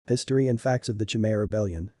History and facts of the Chimay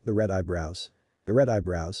Rebellion, the Red Eyebrows. The Red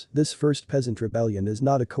Eyebrows, this first peasant rebellion is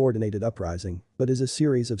not a coordinated uprising, but is a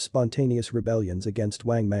series of spontaneous rebellions against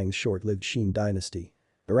Wang Mang's short-lived Qin dynasty.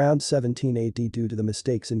 Around 17 AD due to the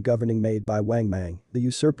mistakes in governing made by Wang Mang, the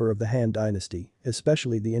usurper of the Han dynasty,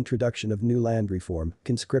 especially the introduction of new land reform,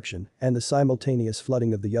 conscription, and the simultaneous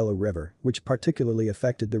flooding of the Yellow River, which particularly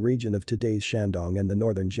affected the region of today's Shandong and the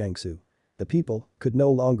northern Jiangsu. The people could no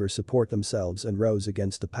longer support themselves and rose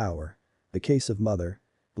against the power. The case of Mother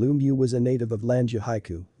Lu Mu was a native of Lanjiu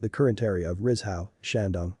Haikou, the current area of Rizhao,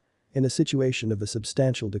 Shandong. In a situation of a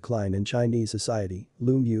substantial decline in Chinese society,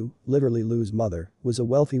 Lu Mu, literally Lu's mother, was a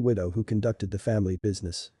wealthy widow who conducted the family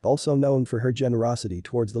business, also known for her generosity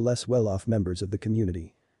towards the less well-off members of the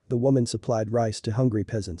community. The woman supplied rice to hungry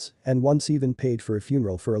peasants and once even paid for a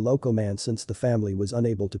funeral for a local man since the family was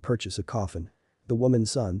unable to purchase a coffin. The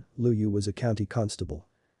woman's son, Lu Yu, was a county constable.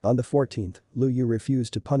 On the 14th, Lu Yu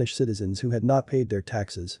refused to punish citizens who had not paid their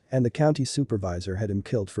taxes and the county supervisor had him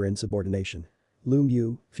killed for insubordination. Lu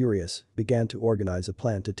Mu, furious, began to organize a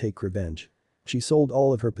plan to take revenge. She sold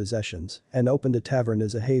all of her possessions and opened a tavern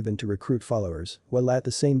as a haven to recruit followers, while at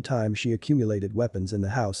the same time she accumulated weapons in the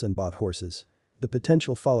house and bought horses. The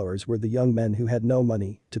potential followers were the young men who had no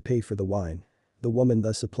money to pay for the wine. The woman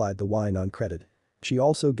thus supplied the wine on credit. She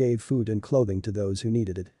also gave food and clothing to those who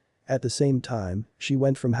needed it. At the same time, she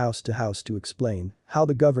went from house to house to explain how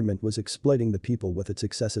the government was exploiting the people with its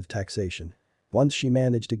excessive taxation. Once she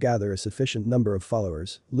managed to gather a sufficient number of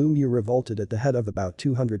followers, Lu Mu revolted at the head of about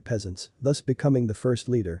 200 peasants, thus becoming the first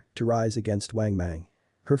leader to rise against Wang Mang.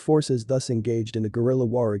 Her forces thus engaged in a guerrilla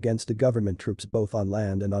war against the government troops both on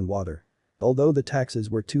land and on water. Although the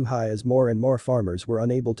taxes were too high as more and more farmers were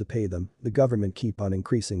unable to pay them, the government kept on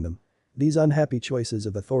increasing them. These unhappy choices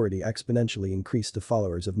of authority exponentially increased the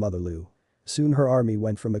followers of Mother Lu. Soon her army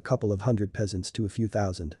went from a couple of hundred peasants to a few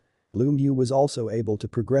thousand. Lu Mu was also able to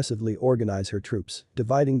progressively organize her troops,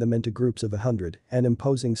 dividing them into groups of 100 and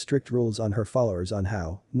imposing strict rules on her followers on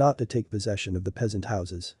how not to take possession of the peasant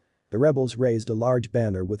houses. The rebels raised a large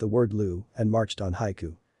banner with the word Lu and marched on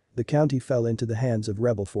Haikou. The county fell into the hands of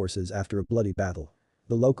rebel forces after a bloody battle.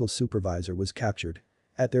 The local supervisor was captured.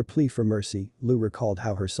 At their plea for mercy, Lu recalled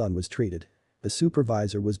how her son was treated. The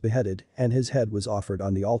supervisor was beheaded and his head was offered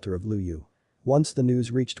on the altar of Lu Yu. Once the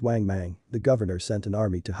news reached Wang Mang, the governor sent an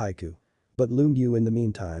army to Haikou. But Lu Mu in the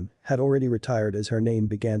meantime had already retired as her name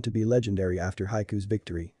began to be legendary after Haikou's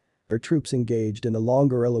victory. Her troops engaged in a long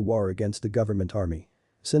guerrilla war against the government army.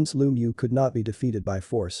 Since Lu Mu could not be defeated by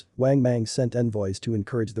force, Wang Mang sent envoys to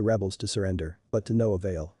encourage the rebels to surrender, but to no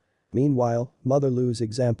avail. Meanwhile, Mother Lu's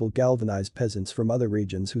example galvanized peasants from other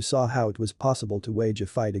regions who saw how it was possible to wage a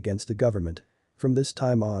fight against the government. From this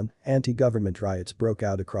time on, anti-government riots broke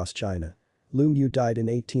out across China. Lu Mu died in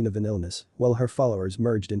 18 of an illness, while her followers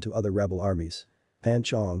merged into other rebel armies. Fan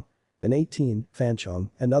Chong. In 18, Fan Chong,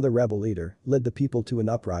 another rebel leader, led the people to an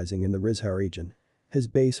uprising in the Rizhao region. His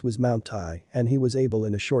base was Mount Tai and he was able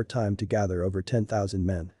in a short time to gather over 10,000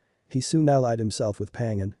 men. He soon allied himself with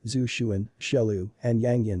Pangan, Zhu Xuan, Shelu, and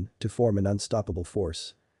Yang Yin to form an unstoppable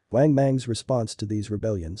force. Wang Mang's response to these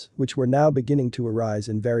rebellions, which were now beginning to arise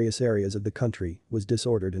in various areas of the country, was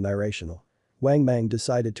disordered and irrational. Wang Mang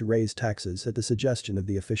decided to raise taxes at the suggestion of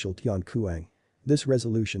the official Tian Kuang. This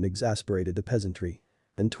resolution exasperated the peasantry.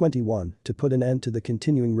 In 21, to put an end to the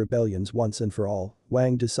continuing rebellions once and for all,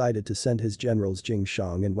 Wang decided to send his generals Jing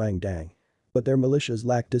Shang and Wang Dang. But their militias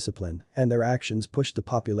lacked discipline and their actions pushed the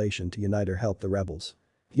population to unite or help the rebels.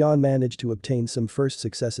 Yan managed to obtain some first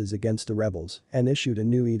successes against the rebels and issued a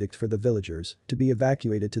new edict for the villagers to be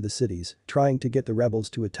evacuated to the cities, trying to get the rebels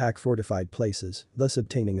to attack fortified places, thus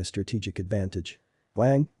obtaining a strategic advantage.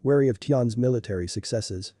 Wang, wary of Tian's military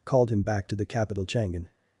successes, called him back to the capital Chang'an.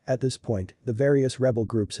 At this point, the various rebel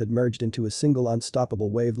groups had merged into a single unstoppable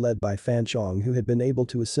wave led by Fan Chong who had been able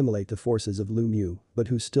to assimilate the forces of Lu Mu but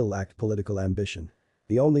who still lacked political ambition.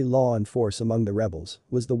 The only law in force among the rebels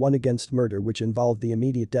was the one against murder which involved the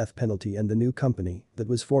immediate death penalty and the new company that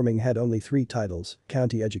was forming had only 3 titles,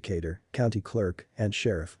 county educator, county clerk, and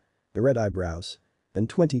sheriff. The Red Eyebrows. In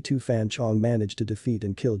 22 Fan Chong managed to defeat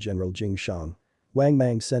and kill General Jing Shang. Wang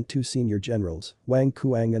Mang sent 2 senior generals, Wang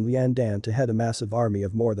Kuang and Lian Dan to head a massive army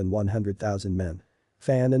of more than 100,000 men.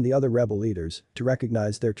 Fan and the other rebel leaders, to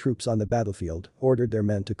recognize their troops on the battlefield, ordered their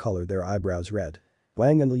men to color their eyebrows red.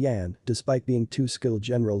 Wang and Lian, despite being 2 skilled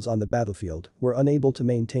generals on the battlefield, were unable to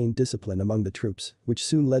maintain discipline among the troops, which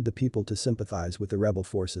soon led the people to sympathize with the rebel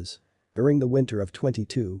forces. During the winter of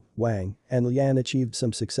 22, Wang and Lian achieved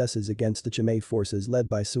some successes against the Chimay forces led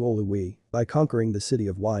by Suo Lui by conquering the city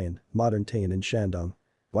of Huayan, modern Tainan and Shandong.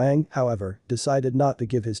 Wang, however, decided not to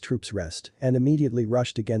give his troops rest and immediately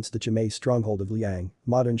rushed against the Jimei stronghold of Liang,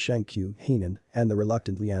 modern Shangqiu, Henan, and the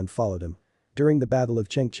reluctant Lian followed him. During the Battle of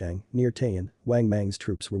Chengcheng, near Taiyuan, Wang Mang's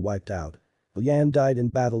troops were wiped out. Lian died in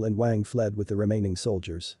battle and Wang fled with the remaining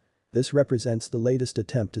soldiers. This represents the latest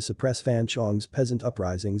attempt to suppress Fan Chong's peasant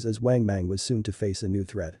uprisings as Wang Mang was soon to face a new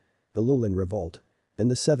threat. The Lulin Revolt. In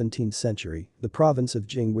the 17th century, the province of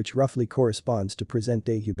Jing, which roughly corresponds to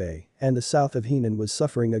present-day Hubei, and the south of Henan, was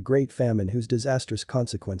suffering a great famine whose disastrous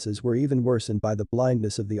consequences were even worsened by the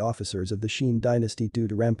blindness of the officers of the Xin dynasty due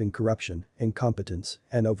to rampant corruption, incompetence,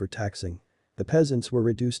 and overtaxing. The peasants were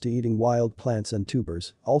reduced to eating wild plants and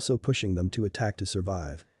tubers, also pushing them to attack to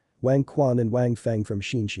survive. Wang Quan and Wang Feng from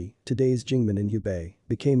Xinxi, today's Jingmen in Hubei,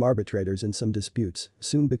 became arbitrators in some disputes,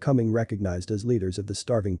 soon becoming recognized as leaders of the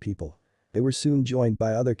starving people. They were soon joined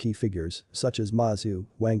by other key figures, such as Ma Zhu,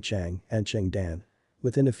 Wang Chang, and Cheng Dan.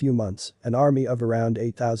 Within a few months, an army of around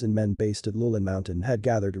 8,000 men based at Lulin Mountain had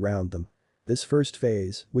gathered around them. This first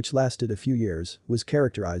phase, which lasted a few years, was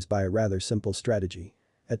characterized by a rather simple strategy.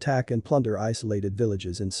 Attack and plunder isolated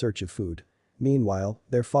villages in search of food. Meanwhile,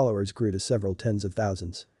 their followers grew to several tens of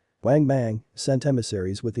thousands. Wang Mang sent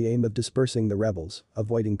emissaries with the aim of dispersing the rebels,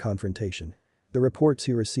 avoiding confrontation. The reports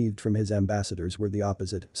he received from his ambassadors were the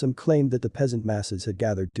opposite. Some claimed that the peasant masses had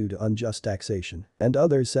gathered due to unjust taxation, and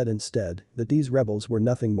others said instead that these rebels were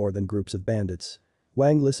nothing more than groups of bandits.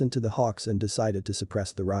 Wang listened to the hawks and decided to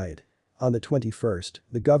suppress the riot. On the 21st,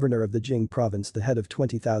 the governor of the Jing province, the head of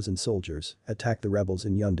 20,000 soldiers, attacked the rebels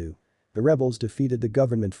in Yundu. The rebels defeated the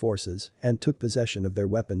government forces and took possession of their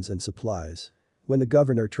weapons and supplies. When the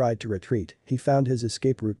governor tried to retreat, he found his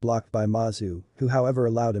escape route blocked by Ma Zhu, who however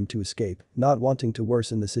allowed him to escape, not wanting to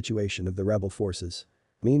worsen the situation of the rebel forces.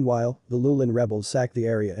 Meanwhile, the Lulin rebels sacked the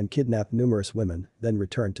area and kidnapped numerous women, then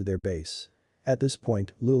returned to their base. At this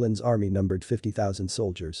point, Lulin's army numbered 50,000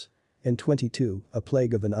 soldiers. In 22, a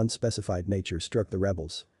plague of an unspecified nature struck the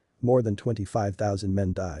rebels. More than 25,000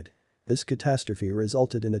 men died. This catastrophe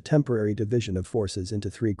resulted in a temporary division of forces into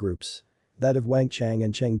three groups. That of Wang Chang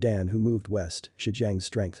and Cheng Dan, who moved west, Shijiang's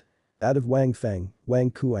strength. That of Wang Feng, Wang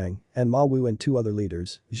Kuang, and Ma Wu, and two other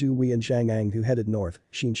leaders, Zhu Wei and Zhang Ang, who headed north,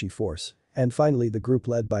 Xinxi force. And finally the group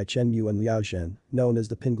led by Chen Yu and Liao Zhen, known as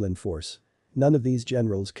the Pinglin force. None of these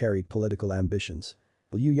generals carried political ambitions.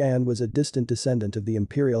 Liu Yan was a distant descendant of the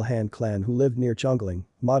imperial Han clan who lived near Chongling,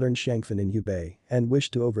 modern Shangfen in Hubei, and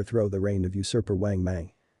wished to overthrow the reign of usurper Wang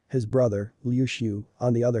Mang. His brother, Liu Xiu,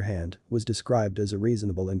 on the other hand, was described as a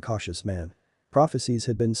reasonable and cautious man. Prophecies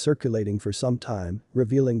had been circulating for some time,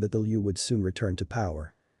 revealing that the Liu would soon return to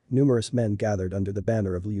power. Numerous men gathered under the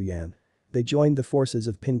banner of Liu Yan. They joined the forces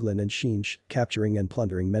of Pinglin and Xinxi, capturing and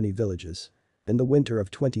plundering many villages. In the winter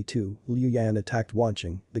of 22, Liu Yan attacked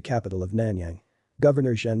Wanqing, the capital of Nanyang.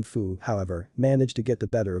 Governor Zhen Fu, however, managed to get the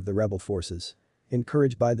better of the rebel forces.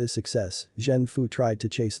 Encouraged by this success, Zhen Fu tried to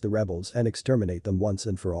chase the rebels and exterminate them once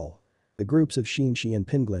and for all. The groups of Xinxi and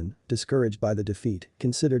Pinglin, discouraged by the defeat,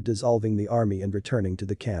 considered dissolving the army and returning to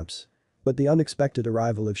the camps. But the unexpected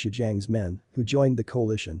arrival of Shijiang's men, who joined the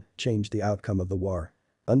coalition, changed the outcome of the war.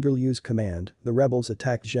 Under Liu's command, the rebels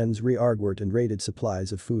attacked Zhen's rearguard and raided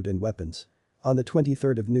supplies of food and weapons. On the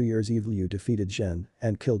 23rd of New Year's Eve, Liu defeated Zhen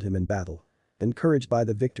and killed him in battle. Encouraged by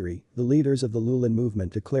the victory, the leaders of the Lulin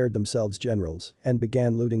movement declared themselves generals and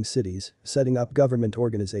began looting cities, setting up government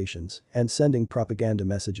organizations, and sending propaganda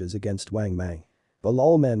messages against Wang Mang. The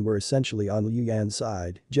Lul men were essentially on Liu Yan's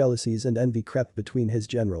side. Jealousies and envy crept between his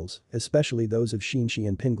generals, especially those of Xinxi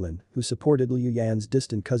and Pinglin, who supported Liu Yan's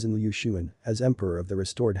distant cousin Liu Xuan as emperor of the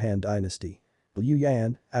restored Han dynasty. Liu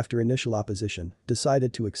Yan, after initial opposition,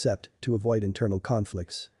 decided to accept to avoid internal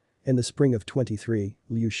conflicts. In the spring of 23,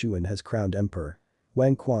 Liu Xuan has crowned emperor.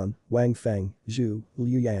 Wang Quan, Wang Feng, Zhu,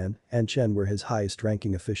 Liu Yan, and Chen were his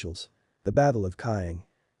highest-ranking officials. The Battle of Kaiying.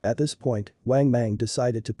 At this point, Wang Mang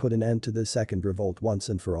decided to put an end to the second revolt once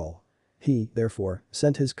and for all. He, therefore,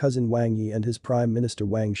 sent his cousin Wang Yi and his prime minister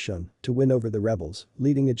Wang Shun to win over the rebels,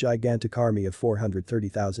 leading a gigantic army of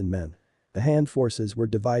 430,000 men. The Han forces were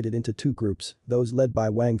divided into two groups, those led by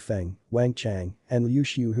Wang Feng, Wang Chang, and Liu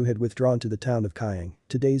Xiu, who had withdrawn to the town of Kaiying,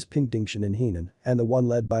 today's Pingdingshan in Henan, and the one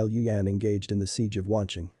led by Liu Yan engaged in the siege of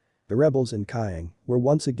Wanqing. The rebels in Kaiying were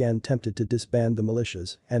once again tempted to disband the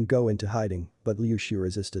militias and go into hiding, but Liu Xiu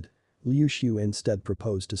resisted. Liu Xiu instead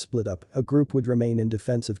proposed to split up. A group would remain in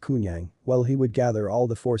defense of Kunyang, while he would gather all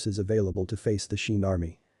the forces available to face the Xin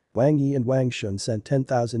army. Wang Yi and Wang Shun sent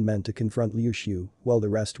 10,000 men to confront Liu Xiu, while the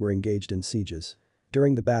rest were engaged in sieges.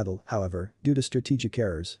 During the battle, however, due to strategic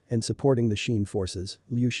errors in supporting the Xin forces,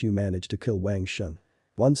 Liu Xiu managed to kill Wang Shun.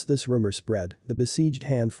 Once this rumor spread, the besieged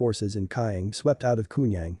Han forces in Kaiying swept out of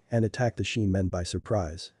Kunyang and attacked the Xin men by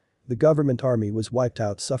surprise. The government army was wiped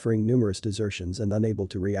out, suffering numerous desertions and unable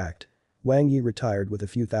to react. Wang Yi retired with a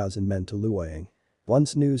few thousand men to Luoyang.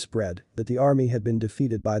 Once news spread that the army had been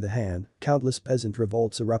defeated by the Han, countless peasant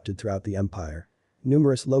revolts erupted throughout the empire.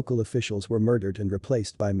 Numerous local officials were murdered and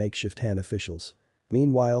replaced by makeshift Han officials.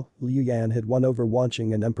 Meanwhile, Liu Yan had won over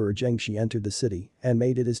Wanqing and Emperor Zhengxi entered the city and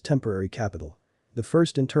made it his temporary capital. The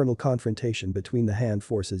first internal confrontation between the Han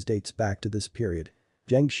forces dates back to this period.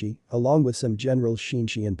 Zhengxi, along with some generals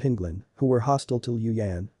Xinshi and Pinglin, who were hostile to Liu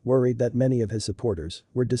Yan, worried that many of his supporters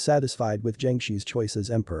were dissatisfied with Zhengxi's choice as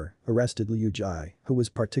emperor, arrested Liu Jai, who was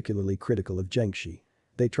particularly critical of Zhengxi.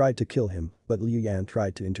 They tried to kill him, but Liu Yan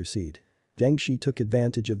tried to intercede. Zhengxi took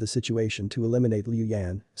advantage of the situation to eliminate Liu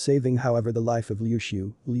Yan, saving however the life of Liu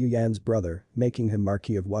Xiu, Liu Yan's brother, making him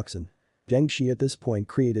Marquis of Wuxan. Zhengxi at this point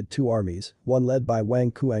created two armies, one led by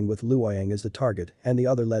Wang Kuang with Luoyang as the target and the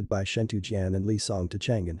other led by Shentu Jian and Li Song to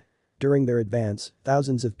Chang'an. During their advance,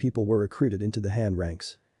 thousands of people were recruited into the Han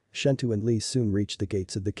ranks. Shentu and Li soon reached the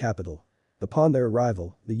gates of the capital. Upon their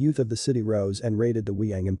arrival, the youth of the city rose and raided the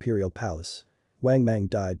Weiyang imperial palace. Wang Mang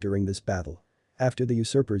died during this battle. After the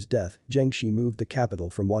usurper's death, Zhengxi moved the capital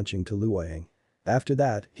from Wanqing to Luoyang. After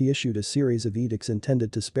that, he issued a series of edicts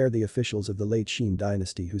intended to spare the officials of the late Qin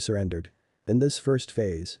dynasty who surrendered. In this first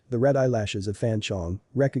phase, the red eyelashes of Fan Chong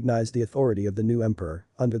recognized the authority of the new emperor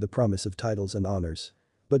under the promise of titles and honors.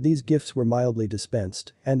 But these gifts were mildly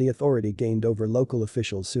dispensed and the authority gained over local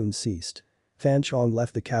officials soon ceased. Fan Chong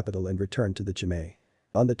left the capital and returned to the Chimay.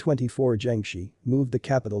 On the 24th, Zhengxi moved the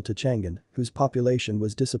capital to Chang'an, whose population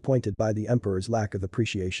was disappointed by the emperor's lack of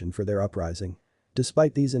appreciation for their uprising.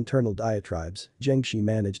 Despite these internal diatribes, Zhengxi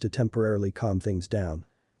managed to temporarily calm things down.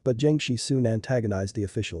 But Zhengxi soon antagonized the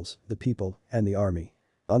officials, the people, and the army.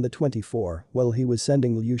 On the 24th, while he was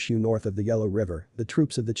sending Liu Xiu north of the Yellow River, the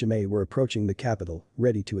troops of the Chimay were approaching the capital,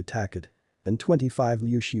 ready to attack it. On 25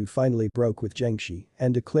 Liu Xiu finally broke with Zhengxi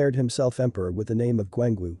and declared himself emperor with the name of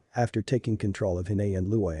Guangwu after taking control of Hinay and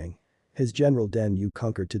Luoyang. His general Dan Yu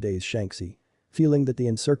conquered today's Shaanxi. Feeling that the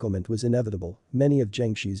encirclement was inevitable, many of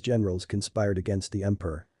Zhengxi's generals conspired against the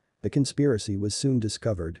emperor. The conspiracy was soon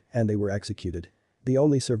discovered and they were executed. The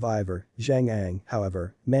only survivor, Zhang Ang,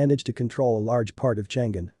 however, managed to control a large part of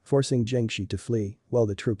Chang'an, forcing Zhengxi to flee while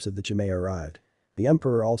the troops of the Chimay arrived. The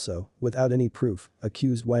emperor also, without any proof,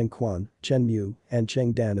 accused Wang Quan, Chen Mu, and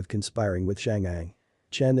Cheng Dan of conspiring with Zhang Ang.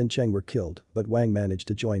 Chen and Cheng were killed, but Wang managed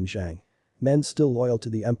to join Zhang. Men still loyal to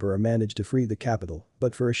the emperor managed to free the capital,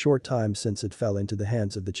 but for a short time since it fell into the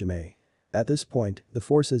hands of the Chimay. At this point, the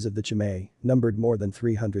forces of the Chimay numbered more than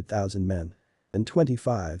 300,000 men. In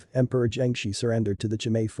 25, Emperor Zhengxi surrendered to the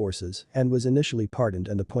Chimay forces and was initially pardoned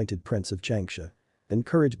and appointed Prince of Changsha.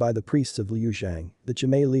 Encouraged by the priests of Liu Zhang, the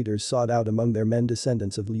Chimay leaders sought out among their men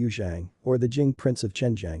descendants of Liu Zhang, or the Jing Prince of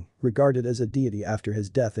Chenjiang, regarded as a deity after his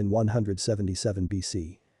death in 177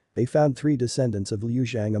 BC. They found 3 descendants of Liu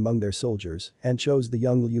Zhang among their soldiers and chose the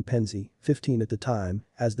young Liu Penzi, 15 at the time,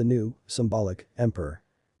 as the new, symbolic, emperor.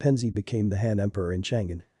 Penzi became the Han emperor in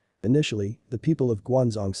Chang'an. Initially, the people of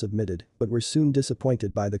Guanzhong submitted but were soon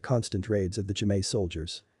disappointed by the constant raids of the Chimay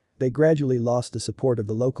soldiers. They gradually lost the support of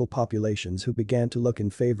the local populations who began to look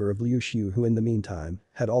in favor of Liu Xiu, who in the meantime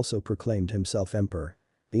had also proclaimed himself emperor.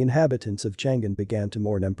 The inhabitants of Chang'an began to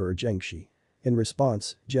mourn Emperor Zhengxi. In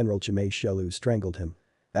response, General Chimay Shelu strangled him.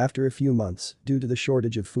 After a few months, due to the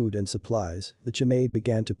shortage of food and supplies, the Chimay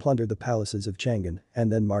began to plunder the palaces of Chang'an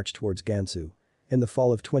and then march towards Gansu. In the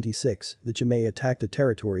fall of 26, the Chimay attacked the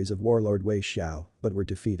territories of warlord Wei Xiao, but were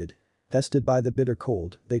defeated. Tested by the bitter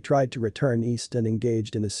cold, they tried to return east and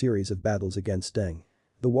engaged in a series of battles against Deng.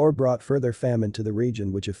 The war brought further famine to the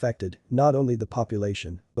region, which affected not only the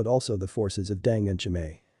population but also the forces of Deng and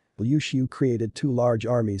Chimay. Liu Xiu created 2 large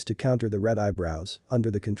armies to counter the Red Eyebrows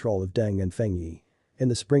under the control of Deng and Feng Yi. In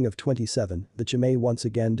the spring of 27, the Chimay once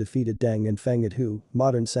again defeated Deng and Feng at Hu,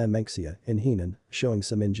 modern Sanmenxia, in Henan, showing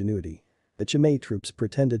some ingenuity. The Chimay troops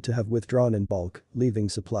pretended to have withdrawn in bulk, leaving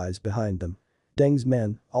supplies behind them. Deng's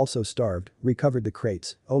men, also starved, recovered the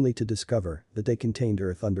crates, only to discover that they contained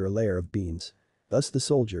earth under a layer of beans. Thus the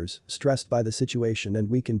soldiers, stressed by the situation and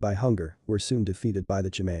weakened by hunger, were soon defeated by the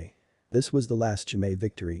Chimay. This was the last Chimay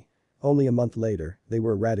victory. Only a month later, they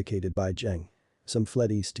were eradicated by Zheng. Some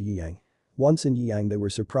fled east to Yiyang. Once in Yiyang they were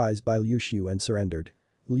surprised by Liu Xiu and surrendered.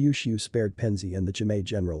 Liu Xiu spared Penzi and the Chimay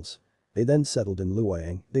generals. They then settled in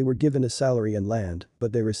Luoyang. They were given a salary and land,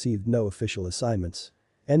 but they received no official assignments.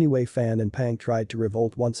 Anyway, Fan and Pang tried to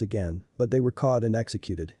revolt once again, but they were caught and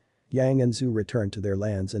executed. Yang and Zhu returned to their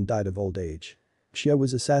lands and died of old age. Xie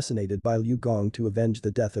was assassinated by Liu Gong to avenge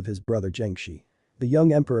the death of his brother Zhengxi. The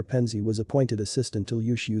young Emperor Penzi was appointed assistant to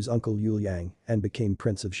Liu Xiu's uncle Liu Liang and became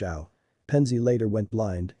Prince of Zhao. Penzi later went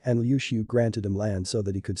blind and Liu Xiu granted him land so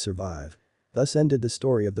that he could survive. Thus ended the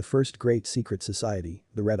story of the first great secret society,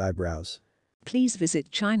 the Red Eyebrows. Please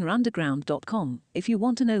visit ChinaUnderground.com if you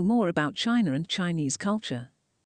want to know more about China and Chinese culture.